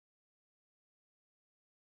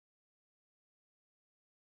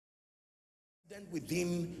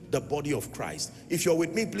within the body of Christ. If you're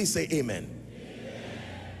with me, please say amen. Amen.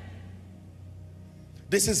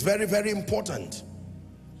 This is very, very important.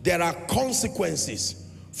 There are consequences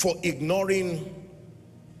for ignoring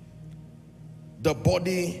the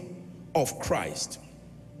body of Christ.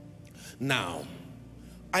 Now,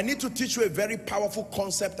 I need to teach you a very powerful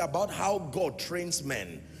concept about how God trains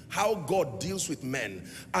men, how God deals with men.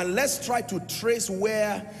 And let's try to trace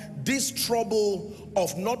where this trouble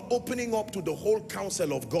of not opening up to the whole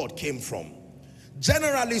counsel of God came from.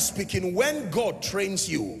 Generally speaking, when God trains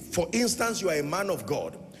you, for instance, you are a man of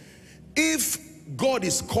God, if God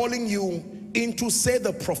is calling you into, say,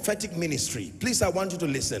 the prophetic ministry, please, I want you to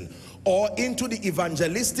listen, or into the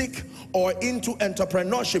evangelistic, or into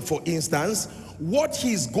entrepreneurship, for instance, what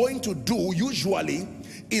he's going to do usually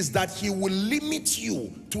is that he will limit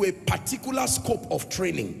you to a particular scope of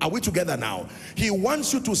training. Are we together now? He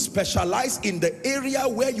wants you to specialize in the area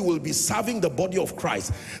where you will be serving the body of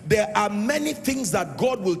Christ. There are many things that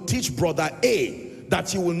God will teach brother A that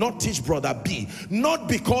he will not teach brother B, not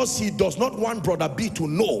because he does not want brother B to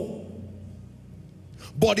know,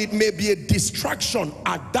 but it may be a distraction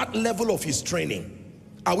at that level of his training.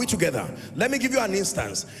 Are we together? Let me give you an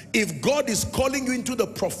instance. If God is calling you into the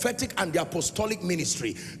prophetic and the apostolic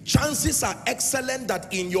ministry, chances are excellent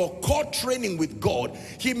that in your core training with God,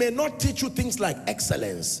 he may not teach you things like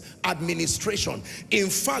excellence, administration.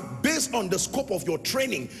 In fact, based on the scope of your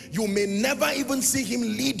training, you may never even see him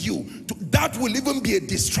lead you to, that will even be a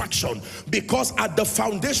distraction, because at the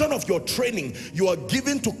foundation of your training, you are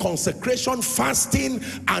given to consecration, fasting,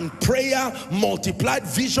 and prayer, multiplied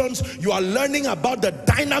visions. You are learning about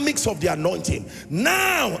the dynamics of the anointing.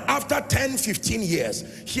 Now, after 10-15 years,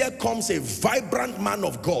 here comes a vibrant man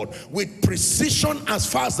of God with precision as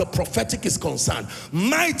far as the prophetic is concerned,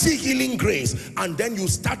 mighty healing grace, and then you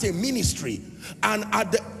start a ministry. And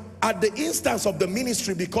at the instance of the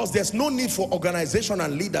ministry, because there's no need for organization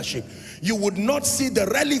and leadership, you would not see the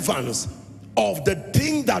relevance of the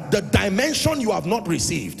thing, that the dimension you have not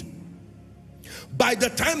received. By the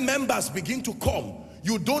time members begin to come,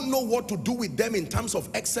 you don't know what to do with them in terms of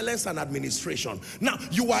excellence and administration. Now,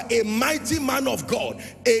 you are a mighty man of God,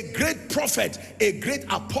 a great prophet, a great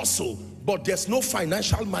apostle, but there's no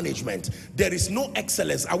financial management. There is no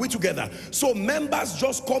excellence. Are we together? So members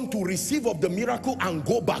just come to receive of the miracle and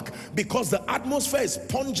go back, because the atmosphere is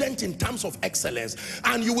pungent in terms of excellence.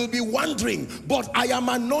 And you will be wondering, but I am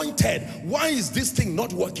anointed. Why is this thing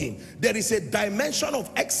not working? There is a dimension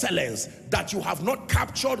of excellence that you have not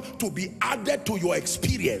captured to be added to your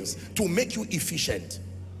experience to make you efficient.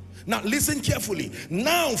 Now listen carefully.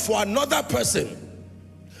 Now for another person,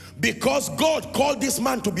 because God called this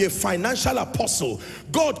man to be a financial apostle,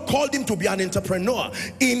 God called him to be an entrepreneur.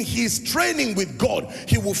 In his training with God,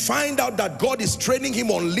 he will find out that God is training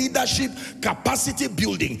him on leadership, capacity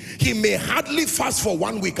building. He may hardly fast for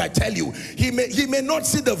 1 week, I tell you. He may not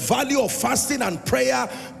see the value of fasting and prayer,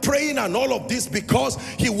 praying and all of this, because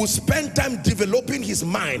he will spend time developing his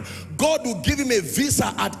mind. God will give him a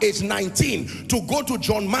visa at age 19 to go to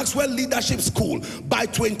John Maxwell Leadership School. By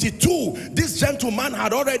 22, this gentleman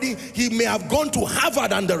had already, he may have gone to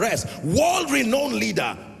Harvard and the rest, world-renowned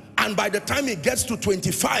leader. And by the time he gets to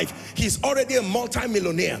 25, he's already a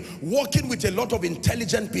multi-millionaire, working with a lot of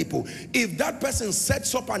intelligent people. If that person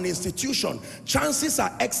sets up an institution, chances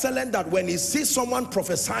are excellent that when he sees someone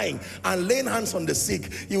prophesying and laying hands on the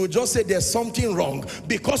sick, he will just say there's something wrong,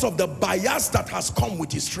 because of the bias that has come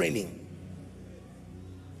with his training.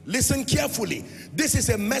 Listen carefully. This is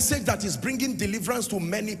a message that is bringing deliverance to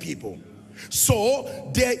many people. So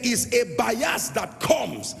there is a bias that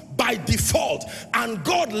comes by default, and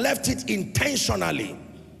God left it intentionally.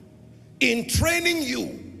 In training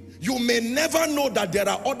you, you may never know that there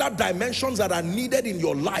are other dimensions that are needed in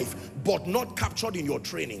your life but not captured in your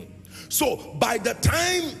training. So by the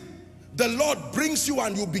time the Lord brings you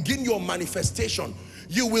and you begin your manifestation,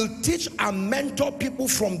 you will teach and mentor people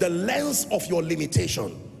from the lens of your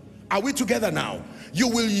limitation. Are we together now? You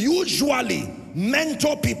will usually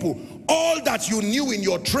mentor people. All that you knew in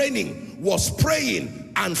your training was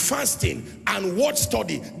praying and fasting and word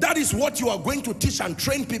study. That is what you are going to teach and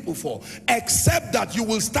train people for, except that you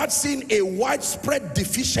will start seeing a widespread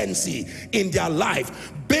deficiency in their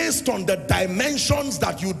life based on the dimensions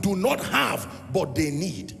that you do not have but they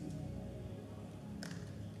need.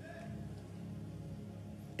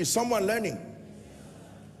 Is someone learning?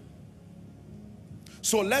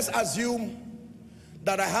 So let's assume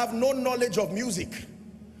that I have no knowledge of music.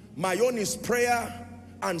 My own is prayer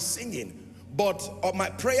and singing, but my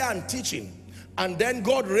prayer and teaching. And then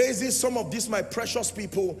God raises some of these my precious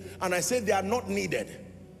people, and I say they are not needed.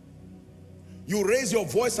 You raise your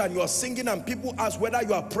voice and you are singing, and people ask whether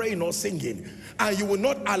you are praying or singing, and you will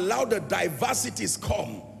not allow the diversities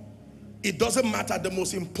come. It doesn't matter. The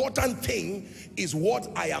most important thing is what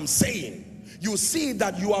I am saying. You see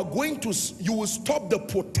that you are going to, you will stop the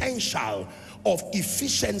potential of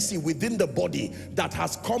efficiency within the body that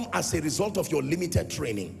has come as a result of your limited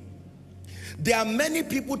training. There are many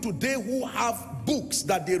people today who have books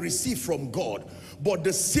that they receive from God, but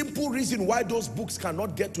the simple reason why those books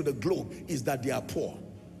cannot get to the globe is that they are poor.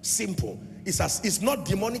 Simple. It's not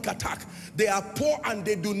demonic attack. They are poor and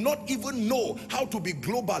they do not even know how to be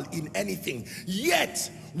global in anything.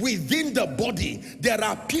 Yet, within the body, there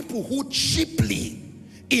are people who cheaply,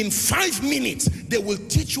 in 5 minutes, they will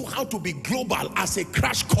teach you how to be global as a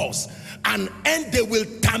crash course, and they will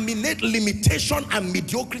terminate limitation and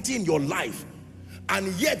mediocrity in your life. And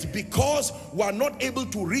yet, because we are not able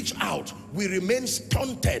to reach out, we remain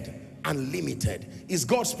stunted and limited. Is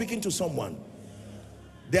God speaking to someone?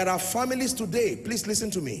 There are families today, please listen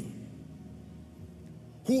to me,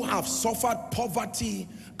 who have suffered poverty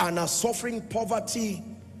and are suffering poverty.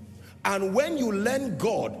 And when you learn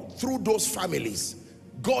God through those families,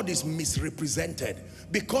 God is misrepresented,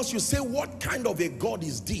 because you say, what kind of a God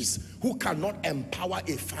is this who cannot empower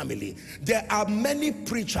a family? There are many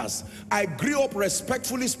preachers. I grew up,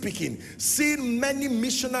 respectfully speaking, seeing many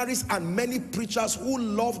missionaries and many preachers who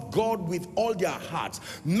loved God with all their hearts.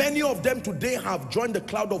 Many of them today have joined the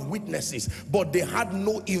cloud of witnesses, but they had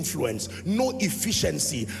no influence, no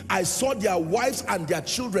efficiency. I saw their wives and their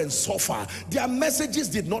children suffer. Their messages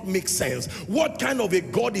did not make sense. What kind of a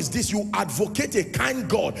God is this? You advocate a kind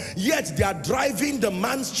God, yet they are driving the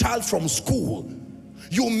man's child from school.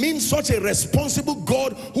 You mean such a responsible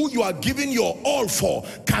God who you are giving your all for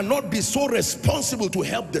cannot be so responsible to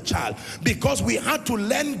help the child? Because we had to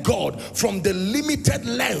learn God from the limited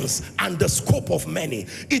lens and the scope of many.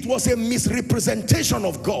 It was a misrepresentation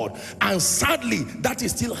of God, and sadly that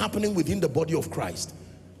is still happening within the body of Christ.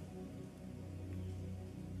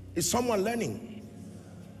 Is someone learning?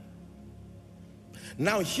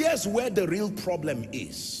 Now here's where the real problem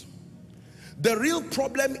is. The real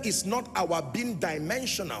problem is not our being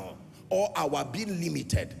dimensional or our being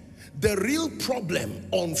limited. The real problem,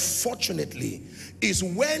 unfortunately, is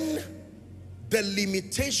when the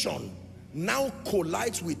limitation now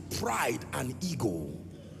collides with pride and ego.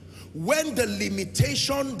 When the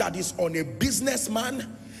limitation that is on a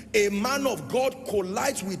businessman, a man of God,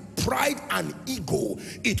 collides with pride and ego,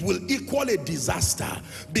 it will equal a disaster.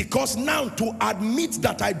 Because now, to admit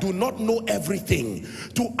that I do not know everything,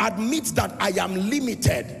 to admit that I am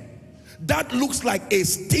limited, that looks like a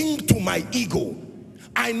sting to my ego.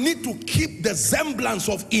 I need to keep the semblance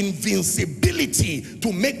of invincibility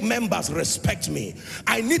to make members respect me.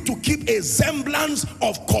 I need to keep a semblance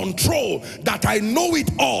of control, that I know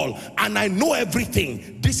it all and I know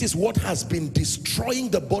everything. This is what has been destroying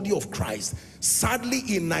the body of Christ, sadly,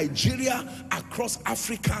 in Nigeria, across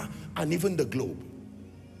Africa, and even the globe.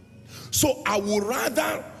 So I would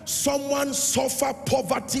rather someone suffer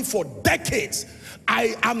poverty for decades.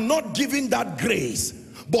 I am not giving that grace,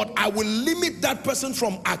 but I will limit that person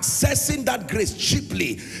from accessing that grace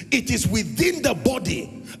cheaply. It is within the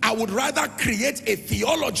body. I would rather create a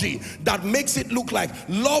theology that makes it look like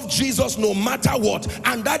love Jesus no matter what,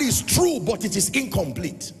 and that is true, but it is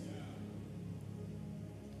incomplete.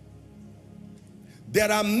 There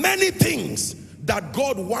are many things that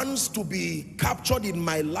God wants to be captured in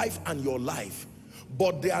my life and your life,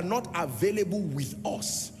 but they are not available with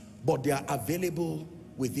us, but they are available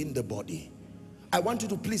within the body. I want you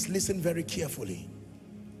to please listen very carefully.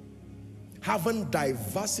 Having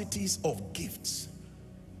diversities of gifts.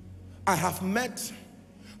 I have met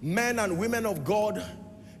men and women of God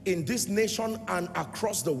in this nation and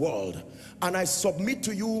across the world, and I submit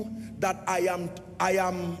to you that I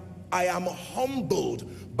am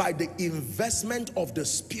humbled by the investment of the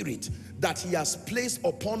Spirit that He has placed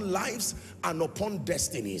upon lives and upon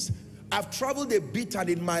destinies. I've traveled a bit, and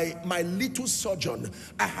in my little sojourn,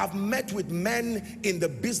 I have met with men in the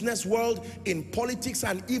business world, in politics,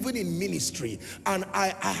 and even in ministry. And I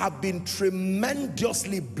have been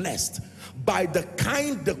tremendously blessed by the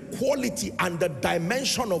kind, the quality, and the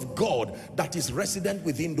dimension of God that is resident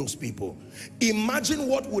within those people. Imagine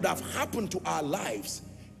what would have happened to our lives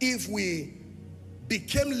if we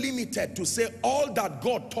became limited to say, all that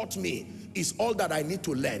God taught me is all that I need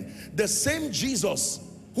to learn. The same Jesus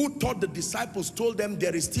who taught the disciples told them,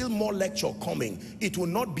 there is still more lecture coming. It will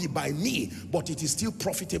not be by me, but it is still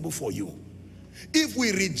profitable for you. If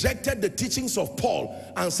we rejected the teachings of Paul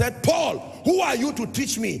and said, Paul, who are you to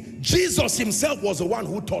teach me? Jesus himself was the one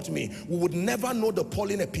who taught me. We would never know the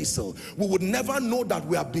Pauline epistle. We would never know that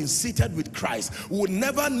we have been seated with Christ. We would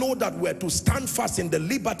never know that we are to stand fast in the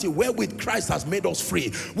liberty wherewith Christ has made us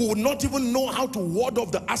free. We would not even know how to ward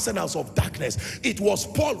off the arsenals of darkness. It was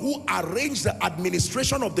Paul who arranged the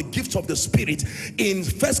administration of the gifts of the Spirit in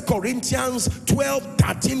 1 Corinthians 12,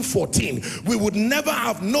 13, 14. We would never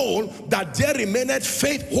have known that there remained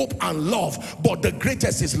faith, hope, and love, but the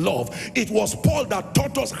greatest is love. It was Paul that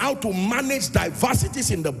taught us how to manage diversities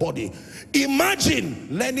in the body. Imagine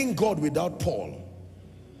learning God without Paul.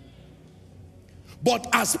 But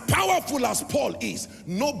as powerful as Paul is,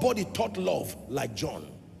 nobody taught love like John.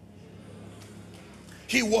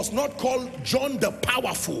 He was not called John the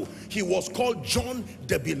Powerful. He was called John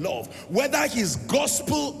the Beloved. Whether his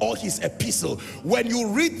gospel or his epistle, when you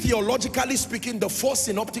read theologically speaking the four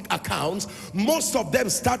synoptic accounts, most of them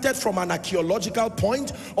started from an archaeological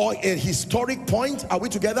point or a historic point. Are we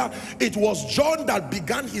together? It was John that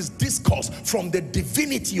began his discourse from the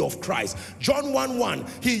divinity of Christ. John 1:1,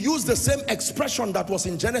 he used the same expression that was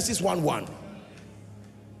in Genesis 1:1.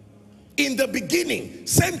 In the beginning,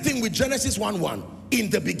 same thing with Genesis 1:1. In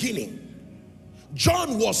the beginning,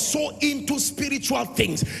 John was so into spiritual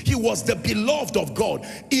things. He was the beloved of God.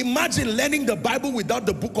 Imagine learning the Bible without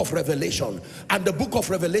the book of Revelation, and the book of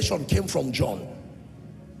Revelation came from John.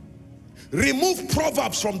 Remove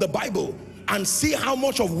Proverbs from the Bible and see how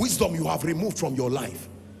much of wisdom you have removed from your life.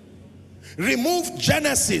 Remove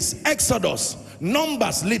Genesis, Exodus,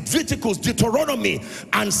 Numbers, Leviticus, Deuteronomy,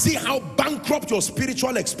 and see how bankrupt your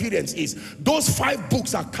spiritual experience is. Those 5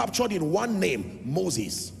 books are captured in one name,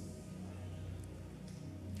 Moses.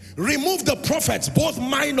 Remove the prophets, both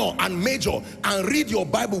minor and major, and read your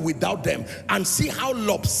Bible without them, and see how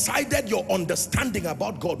lopsided your understanding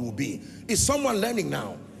about God will be. Is someone learning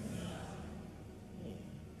now?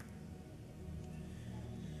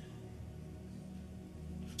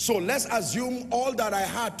 So let's assume all that I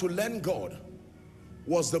had to learn God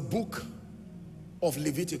was the book of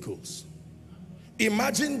Leviticus.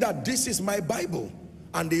 Imagine that this is my Bible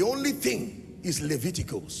and the only thing is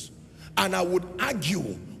Leviticus. And I would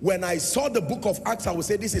argue, when I saw the book of Acts, I would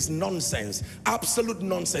say this is nonsense, absolute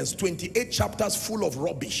nonsense, 28 chapters full of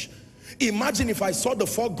rubbish. Imagine if I saw the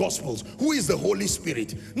 4 Gospels. Who is the Holy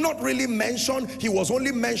Spirit? Not really mentioned. He was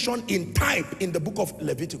only mentioned in type in the book of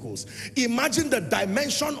Leviticus. Imagine the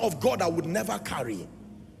dimension of God I would never carry.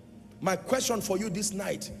 My question for you this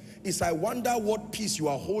night is, I wonder what peace you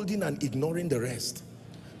are holding and ignoring the rest,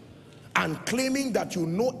 and claiming that you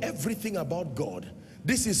know everything about God.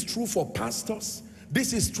 This is true for pastors.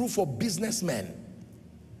 This is true for businessmen.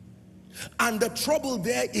 And the trouble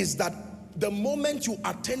there is that the moment you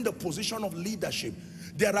attain the position of leadership,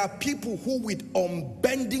 there are people who, with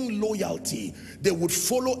unbending loyalty, they would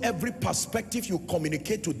follow every perspective you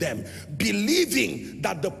communicate to them, believing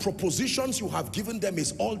that the propositions you have given them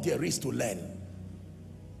is all there is to learn.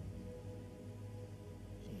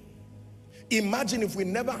 Imagine if we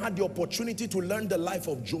never had the opportunity to learn the life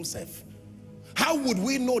of Joseph. How would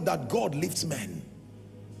we know that God lifts men?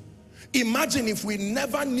 Imagine if we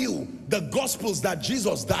never knew the Gospels that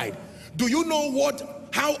Jesus died. Do you know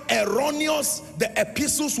how erroneous the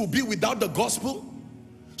epistles will be without the gospel?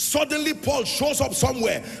 Suddenly Paul shows up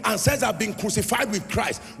somewhere and says, I've been crucified with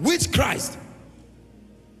Christ. Which Christ?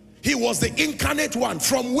 He was the incarnate one.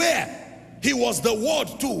 From where? He was the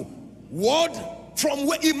Word too. Word? From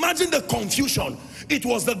where? Imagine the confusion. It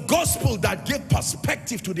was the gospel that gave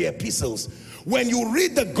perspective to the epistles. When you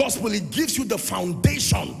read the gospel, it gives you the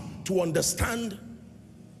foundation to understand.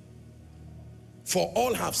 For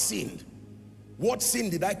all have sinned. What sin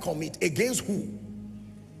did I commit? Against who?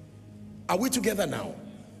 Are we together now?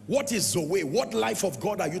 What is Zoe? What life of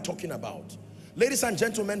God are you talking about? Ladies and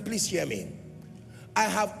gentlemen, please hear me. I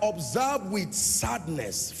have observed with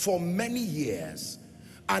sadness for many years,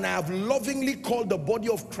 and I have lovingly called the body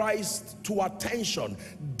of Christ to attention.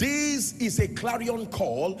 This is a clarion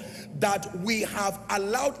call that we have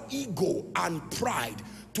allowed ego and pride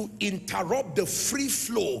to interrupt the free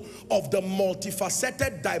flow of the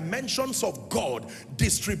multifaceted dimensions of God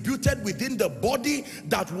distributed within the body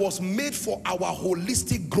that was made for our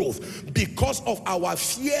holistic growth. Because of our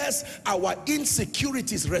fears, our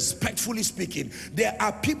insecurities, respectfully speaking, there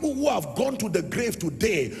are people who have gone to the grave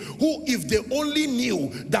today who, if they only knew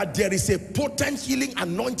that there is a potent healing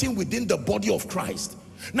anointing within the body of Christ.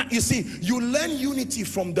 Now you see, you learn unity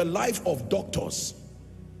from the life of doctors.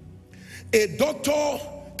 A doctor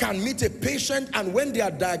can meet a patient, and when they are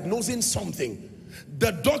diagnosing something, the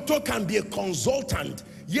doctor can be a consultant,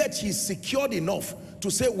 yet he's secured enough to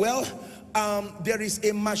say, well, there is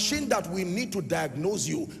a machine that we need to diagnose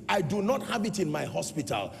you. I do not have it in my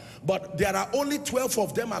hospital, but there are only 12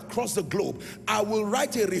 of them across the globe. I will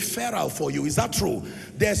write a referral for you. Is that true?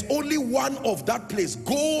 There's only one of that place.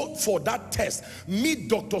 Go for that test. Meet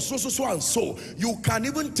Dr. So and so. You can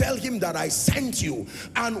even tell him that I sent you.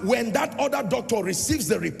 And when that other doctor receives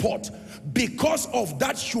the report, because of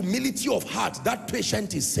that humility of heart, that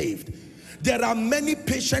patient is saved. There are many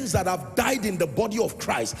patients that have died in the body of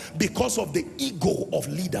Christ because of the ego of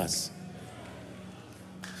leaders.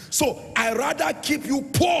 So I rather keep you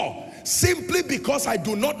poor simply because I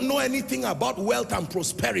do not know anything about wealth and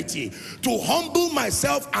prosperity, to humble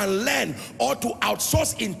myself and learn, or to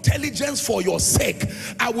outsource intelligence for your sake.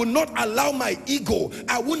 I will not allow my ego,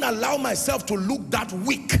 I wouldn't allow myself to look that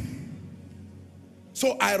weak.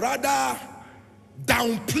 So I rather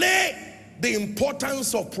downplay the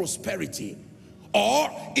importance of prosperity. Or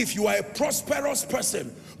if you are a prosperous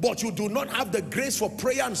person but you do not have the grace for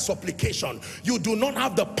prayer and supplication, you do not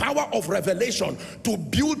have the power of revelation to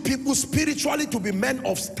build people spiritually to be men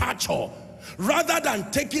of stature, rather than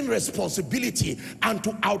taking responsibility and to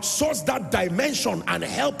outsource that dimension and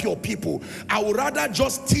help your people, I would rather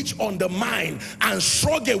just teach on the mind and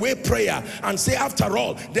shrug away prayer and say, after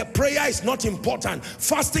all, the prayer is not important,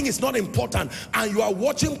 fasting is not important, and you are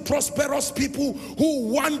watching prosperous people who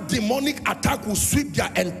one demonic attack will sweep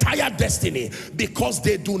their entire destiny because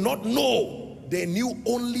they do not know. They knew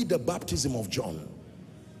only the baptism of John.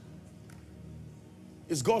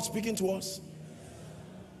 Is God speaking to us?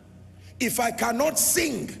 If I cannot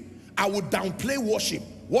sing, I would downplay worship.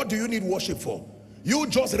 What do you need worship for? You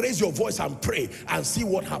just raise your voice and pray and see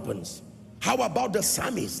what happens. How about the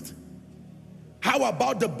psalmist? How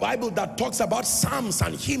about the Bible that talks about psalms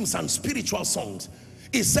and hymns and spiritual songs?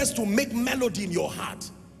 It says to make melody in your heart.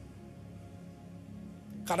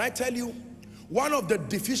 Can I tell you, one of the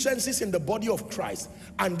deficiencies in the body of Christ,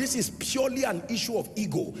 and this is purely an issue of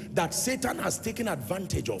ego that Satan has taken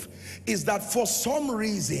advantage of, is that for some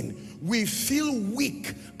reason we feel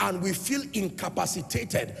weak and we feel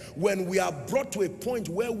incapacitated when we are brought to a point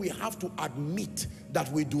where we have to admit that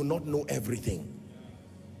we do not know everything.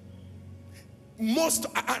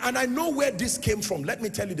 And I know where this came from. Let me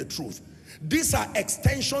tell you the truth. These are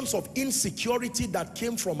extensions of insecurity that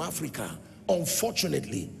came from Africa,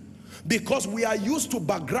 unfortunately. Because we are used to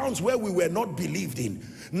backgrounds where we were not believed in.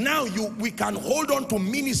 Now we can hold on to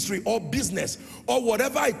ministry or business or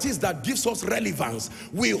whatever it is that gives us relevance.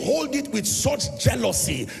 We hold it with such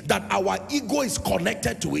jealousy that our ego is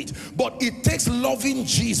connected to it. But it takes loving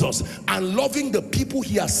Jesus and loving the people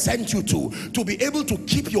he has sent you to be able to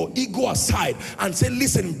keep your ego aside and say,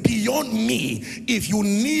 listen, beyond me, if you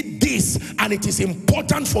need this and it is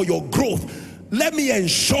important for your growth, let me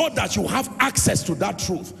ensure that you have access to that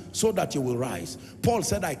truth so that you will rise. Paul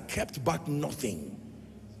said, I kept back nothing,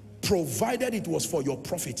 provided it was for your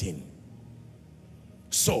profiting.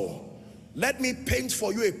 So, let me paint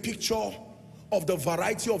for you a picture of the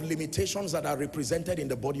variety of limitations that are represented in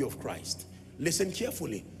the body of Christ. Listen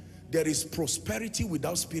carefully. There is prosperity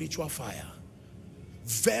without spiritual fire.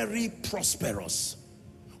 Very prosperous,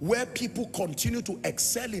 where people continue to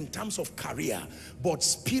excel in terms of career, but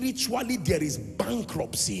spiritually there is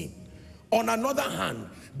bankruptcy. On another hand,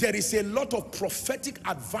 there is a lot of prophetic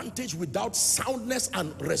advantage without soundness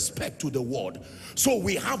and respect to the word. So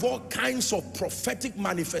we have all kinds of prophetic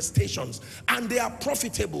manifestations and they are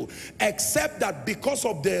profitable, except that because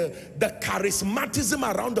of the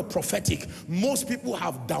charismatism around the prophetic, most people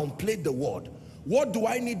have downplayed the word. What do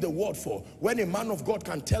I need the word for when a man of God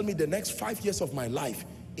can tell me the next 5 years of my life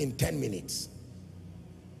in 10 minutes?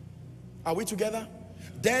 Are we together?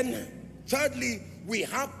 Then thirdly, we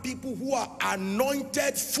have people who are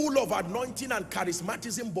anointed, full of anointing and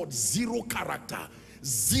charismatism, but zero character.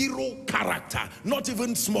 Zero character. Not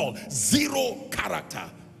even small. Zero character.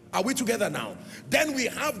 Are we together now? Then we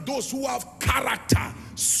have those who have character,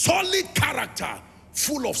 solid character,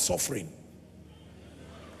 full of suffering.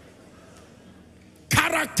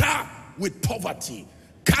 Character with poverty.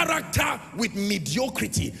 Character with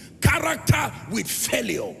mediocrity. Character with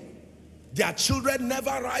failure. Their children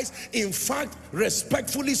never rise. In fact,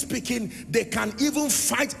 respectfully speaking, they can even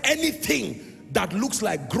fight anything that looks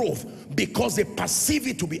like growth because they perceive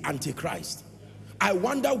it to be antichrist. I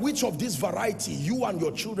wonder which of this variety you and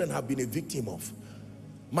your children have been a victim of.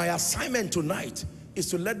 My assignment tonight is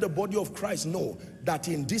to let the body of Christ know that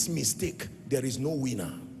in this mistake, there is no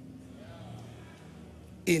winner.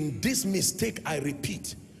 In this mistake, I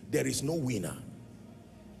repeat, there is no winner.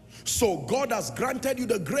 So God has granted you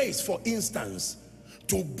the grace, for instance,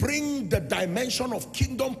 to bring the dimension of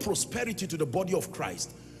kingdom prosperity to the body of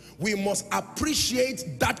Christ. We must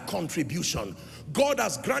appreciate that contribution. God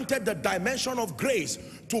has granted the dimension of grace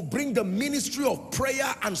to bring the ministry of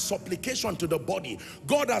prayer and supplication to the body.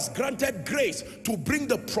 God has granted grace to bring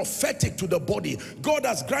the prophetic to the body. God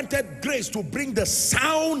has granted grace to bring the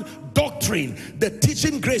sound doctrine, the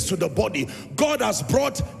teaching grace to the body. God has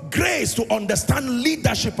brought grace to understand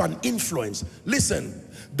leadership and influence. Listen,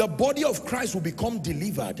 the body of Christ will become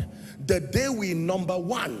delivered the day we, number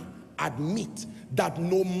one, admit that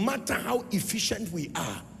no matter how efficient we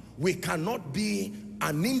are, we cannot be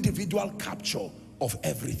an individual capture of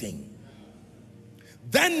everything.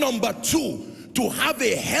 Then number two, to have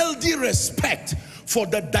a healthy respect for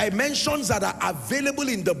the dimensions that are available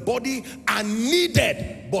in the body and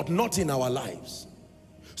needed, but not in our lives.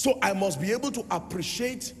 So I must be able to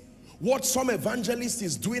appreciate what some evangelist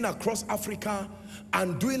is doing across Africa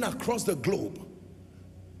and doing across the globe.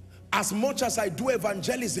 As much as I do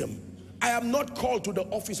evangelism, I am not called to the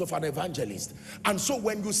office of an evangelist. And so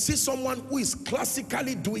when you see someone who is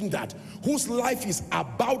classically doing that, whose life is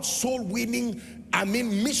about soul winning, I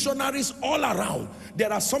mean missionaries all around.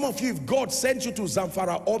 There are some of you, if God sent you to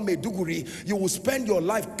Zamfara or Maiduguri, you will spend your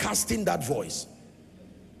life casting that voice.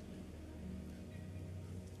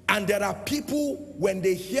 And there are people, when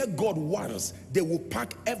they hear God once, they will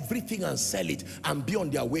pack everything and sell it and be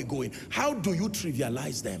on their way going. How do you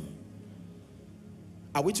trivialize them?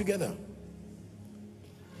 Are we together?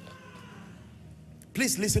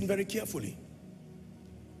 Please listen very carefully.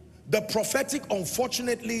 The prophetic,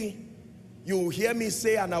 unfortunately, you will hear me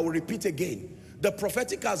say, and I will repeat again, the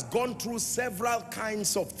prophetic has gone through several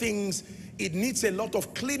kinds of things. It needs a lot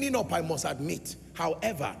of cleaning up, I must admit.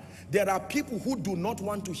 However, there are people who do not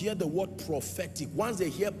want to hear the word prophetic. Once they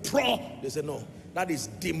hear they say, no, that is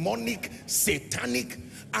demonic, satanic.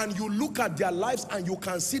 And you look at their lives and you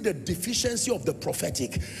can see the deficiency of the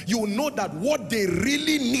prophetic. You know that what they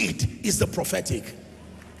really need is the prophetic.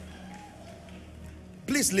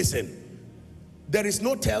 Please listen. There is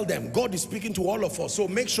no tell them. God is speaking to all of us. So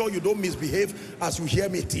make sure you don't misbehave as you hear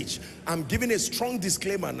me teach. I'm giving a strong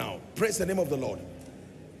disclaimer now. Praise the name of the Lord.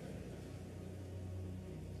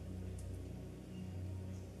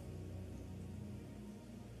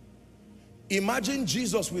 Imagine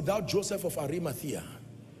Jesus without Joseph of Arimathea.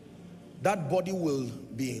 That body will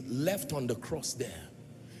be left on the cross there.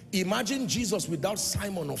 Imagine Jesus without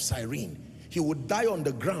Simon of Cyrene. He would die on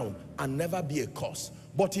the ground and never be a cause.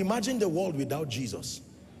 But imagine the world without Jesus.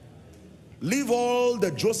 Leave all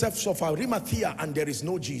the Josephs of Arimathea and there is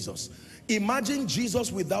no Jesus. Imagine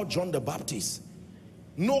Jesus without John the Baptist.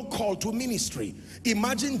 No call to ministry.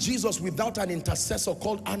 Imagine Jesus without an intercessor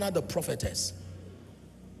called Anna the prophetess.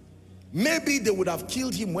 Maybe they would have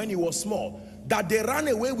killed him when he was small. That they ran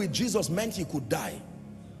away with Jesus meant he could die.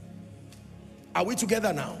 Are we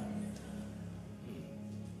together now?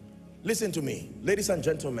 Listen to me, ladies and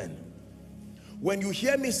gentlemen. When you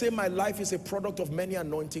hear me say my life is a product of many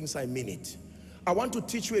anointings, I mean it. I want to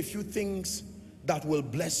teach you a few things that will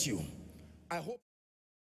bless you. I hope